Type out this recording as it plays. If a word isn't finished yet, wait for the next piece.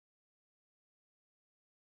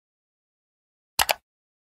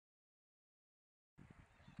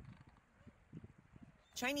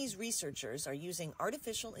Chinese researchers are using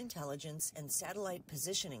artificial intelligence and satellite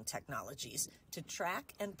positioning technologies to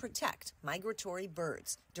track and protect migratory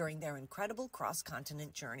birds during their incredible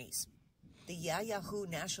cross-continent journeys. The Yayahu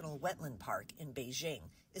National Wetland Park in Beijing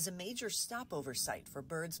is a major stopover site for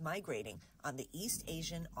birds migrating on the East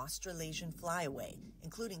Asian Australasian flyaway,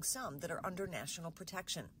 including some that are under national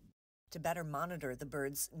protection. To better monitor the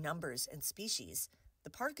birds' numbers and species, the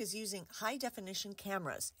park is using high-definition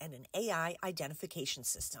cameras and an AI identification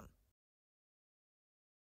system.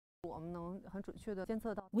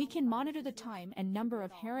 We can monitor the time and number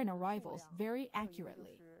of heron arrivals very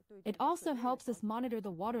accurately. It also helps us monitor the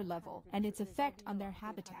water level and its effect on their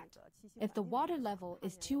habitat. If the water level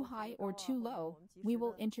is too high or too low, we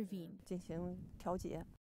will intervene.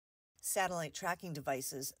 Satellite tracking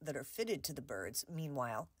devices that are fitted to the birds,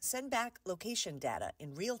 meanwhile, send back location data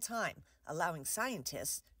in real time, allowing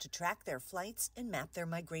scientists to track their flights and map their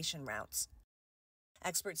migration routes.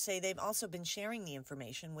 Experts say they've also been sharing the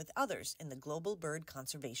information with others in the global bird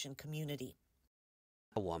conservation community.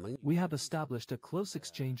 We have established a close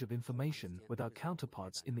exchange of information with our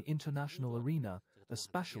counterparts in the international arena,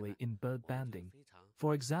 especially in bird banding.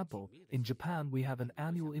 For example, in Japan we have an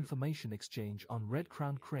annual information exchange on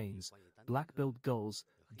red-crowned cranes, black-billed gulls,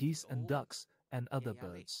 geese and ducks, and other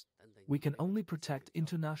birds. We can only protect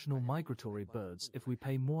international migratory birds if we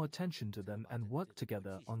pay more attention to them and work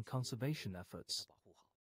together on conservation efforts.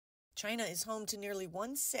 China is home to nearly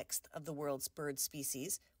 1/6 of the world's bird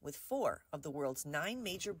species, with 4 of the world's 9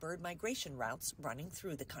 major bird migration routes running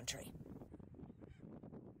through the country.